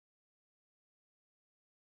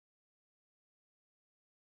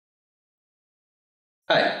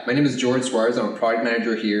Hi, my name is George Suarez. I'm a product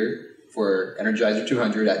manager here for Energizr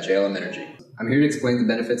 200 at JLM Energy. I'm here to explain the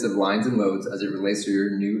benefits of Linez and Loadz as it relates to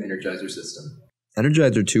your new Energizr system.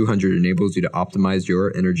 Energizr 200 enables you to optimize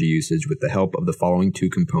your energy usage with the help of the following two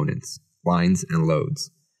components, Linez and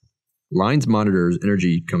Loadz. Linez monitors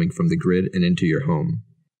energy coming from the grid and into your home.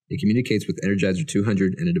 It communicates with Energizr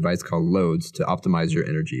 200 and a device called Loadz to optimize your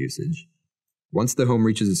energy usage. Once the home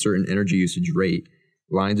reaches a certain energy usage rate,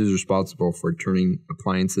 Linez is responsible for turning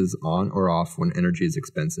appliances on or off when energy is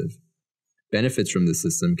expensive. Benefits from this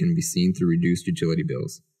system can be seen through reduced utility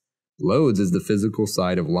bills. Loadz is the physical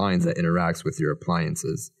side of Linez that interacts with your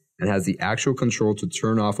appliances and has the actual control to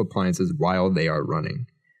turn off appliances while they are running.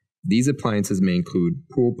 These appliances may include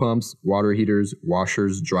pool pumps, water heaters,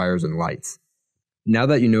 washers, dryers, and lights. Now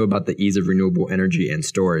that you know about the ease of renewable energy and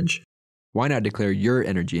storage, why not declare your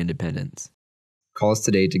energy independence? Call us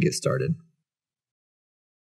today to get started.